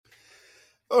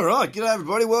All right, g'day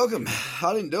everybody, welcome.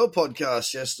 I didn't do a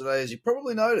podcast yesterday, as you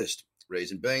probably noticed.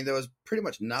 Reason being, there was pretty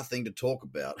much nothing to talk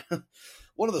about.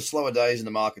 One of the slower days in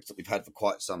the markets that we've had for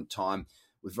quite some time,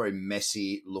 with very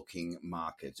messy looking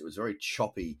markets. It was very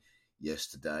choppy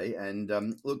yesterday. And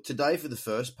look, today for the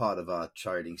first part of our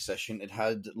trading session, it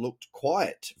had looked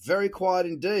quiet, very quiet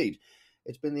indeed.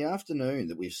 It's been the afternoon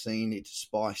that we've seen it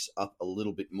spice up a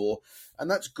little bit more. And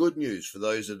that's good news for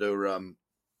those that are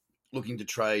looking to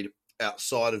trade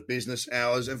outside of business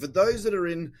hours, and for those that are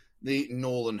in the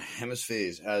northern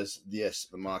hemispheres, as yes,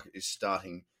 the market is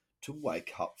starting to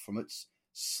wake up from its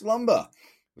slumber,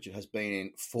 which it has been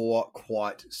in for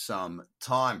quite some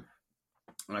time.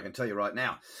 And I can tell you right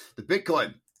now, the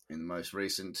Bitcoin, in the most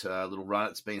recent little run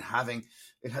it's been having,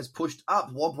 it has pushed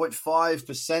up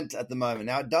 1.5% at the moment.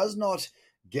 Now, it does not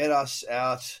get us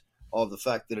out of the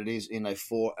fact that it is in a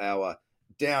 4-hour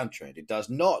downtrend. It does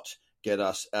not get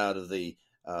us out of the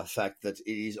fact that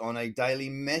it is on a daily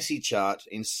messy chart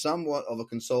in somewhat of a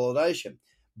consolidation.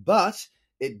 But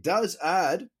it does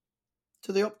add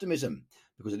to the optimism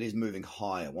because it is moving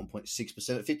higher,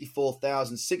 1.6% at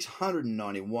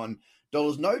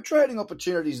 $54,691. No trading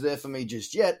opportunities there for me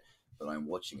just yet, but I'm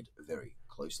watching it very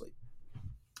closely.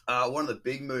 One of the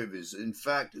big movers, in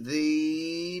fact,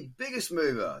 the biggest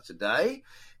mover today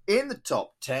in the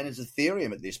top 10 is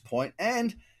Ethereum at this point,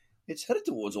 and it's headed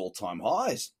towards all-time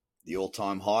highs. The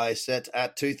all-time high is set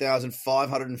at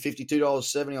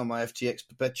 $2,552.70 on my FTX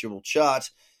perpetual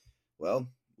chart. Well,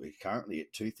 we're currently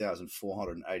at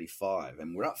 $2,485,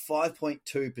 and we're up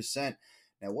 5.2%.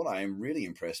 Now, what I am really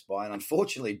impressed by, and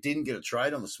unfortunately didn't get a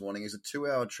trade on this morning, is a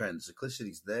 2-hour trend.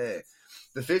 Cyclicity's there.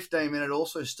 The 15-minute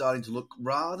also starting to look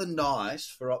rather nice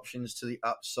for options to the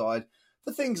upside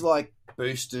for things like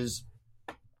boosters,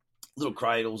 little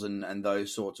cradles, and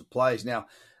those sorts of plays. Now,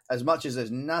 as much as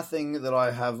there's nothing that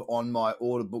I have on my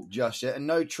order book just yet and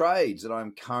no trades that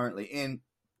I'm currently in,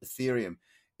 Ethereum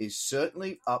is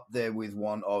certainly up there with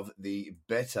one of the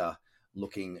better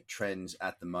looking trends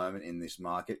at the moment in this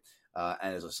market.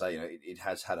 And as I say, it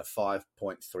has had a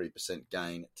 5.3%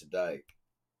 gain today.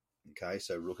 Okay,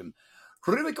 so looking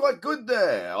really quite good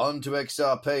there. On to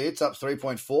XRP, it's up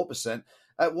 3.4%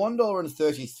 at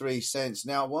 $1.33.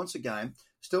 Now, once again,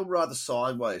 still rather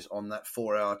sideways on that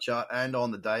 4-hour chart and on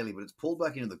the daily, but it's pulled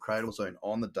back into the cradle zone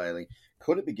on the daily.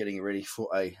 Could it be getting ready for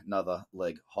another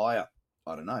leg higher?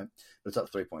 I don't know, but it's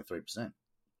up 3.3%.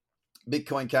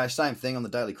 Bitcoin Cash, same thing on the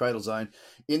daily cradle zone,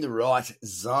 in the right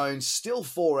zone. Still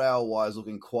 4-hour wise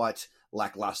looking quite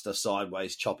lackluster,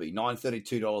 sideways, choppy.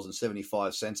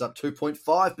 $932.75, up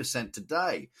 2.5%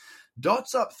 today.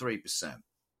 DOT's up 3%.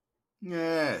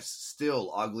 Yes,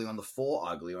 still ugly on the 4,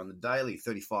 ugly on the daily.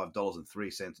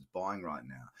 $35.03 it's buying right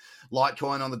now.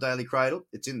 Litecoin on the daily cradle,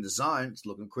 it's in the zone. It's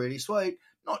looking pretty sweet.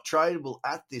 Not tradable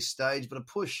at this stage, but a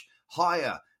push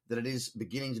higher that it is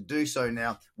beginning to do so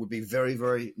now would be very,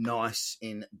 very nice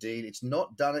indeed. It's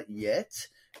not done it yet.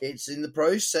 It's in the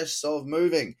process of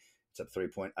moving. It's up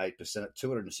 3.8% at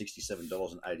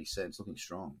 $267.80. Looking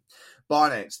strong.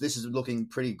 Binance, this is looking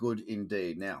pretty good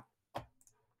indeed. Now,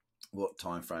 what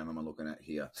time frame am I looking at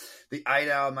here? The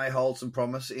 8-hour may hold some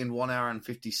promise in 1 hour and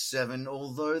 57,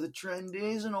 although the trend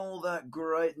isn't all that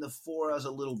great, and the 4 hours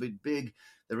a little bit big.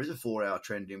 There is a 4-hour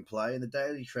trend in play, and the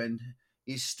daily trend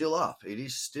is still up. It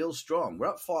is still strong. We're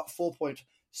up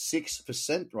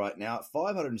 4.6% right now at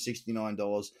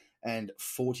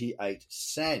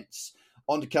 $569.48.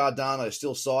 On to Cardano,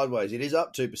 still sideways. It is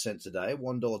up 2% today.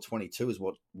 $1.22 is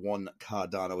what one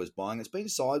Cardano is buying. It's been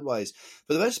sideways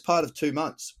for the best part of 2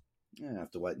 months. I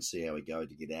have to wait and see how we go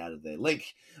to get out of there.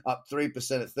 Link up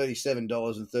 3% at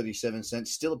 $37.37.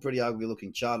 Still a pretty ugly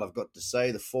looking chart, I've got to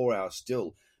say. The 4-hour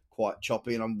still quite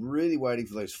choppy, and I'm really waiting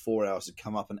for those 4 hours to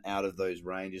come up and out of those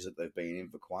ranges that they've been in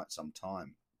for quite some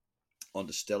time. On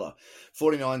to Stellar,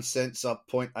 49 cents, up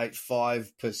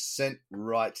 0.85%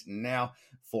 right now.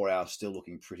 4 hours still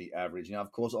looking pretty average. Now,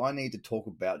 of course, I need to talk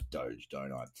about Doge,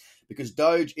 don't I? Because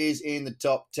Doge is in the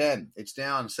top 10. It's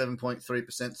down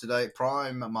 7.3% today.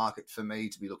 Prime market for me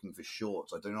to be looking for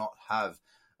shorts. I do not have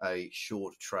a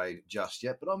short trade just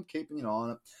yet, but I'm keeping an eye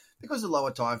on it because the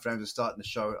lower time frames are starting to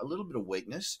show a little bit of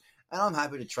weakness, and I'm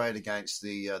happy to trade against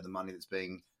the money that's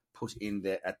being put in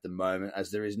there at the moment,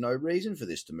 as there is no reason for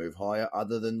this to move higher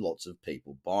other than lots of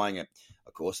people buying it.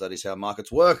 Of course, that is how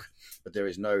markets work, but there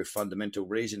is no fundamental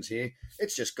reasons here.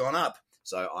 It's just gone up.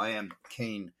 So I am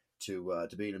keen to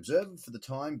be an observer for the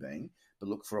time being, but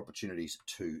look for opportunities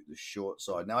to the short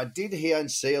side. Now, I did hear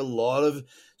and see a lot of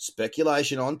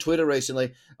speculation on Twitter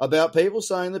recently about people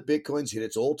saying that Bitcoin's hit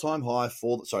its all-time high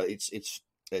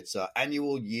its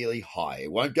annual yearly high.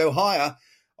 It won't go higher,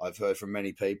 I've heard from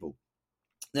many people.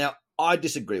 Now, I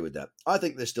disagree with that. I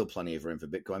think there's still plenty of room for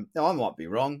Bitcoin. Now, I might be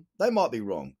wrong. They might be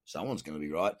wrong. Someone's going to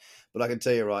be right. But I can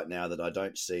tell you right now that I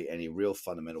don't see any real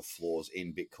fundamental flaws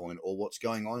in Bitcoin or what's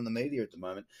going on in the media at the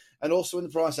moment, and also in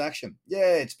the price action.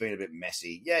 Yeah, it's been a bit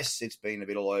messy. Yes, it's been a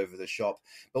bit all over the shop.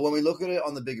 But when we look at it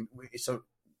on the big, when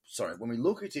we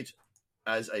look at it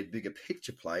as a bigger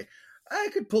picture play, I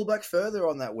could pull back further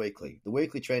on that weekly. The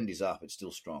weekly trend is up. It's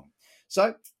still strong.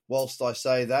 So, whilst I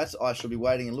say that, I shall be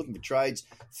waiting and looking for trades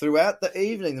throughout the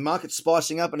evening. The market's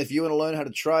spicing up, and if you want to learn how to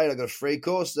trade, I've got a free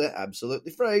course there,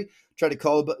 absolutely free.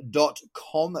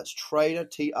 Tradercobb.com. That's Trader,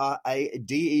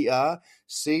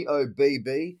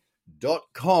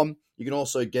 TraderCobb.com. You can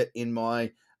also get in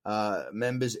my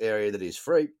members area that is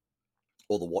free,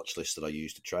 or the watch list that I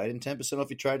use to trade, and 10% off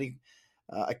your trading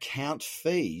account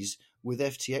fees with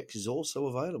FTX is also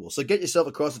available. So get yourself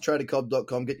across to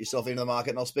tradercobb.com, get yourself into the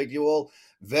market, and I'll speak to you all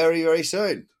very, very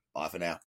soon. Bye for now.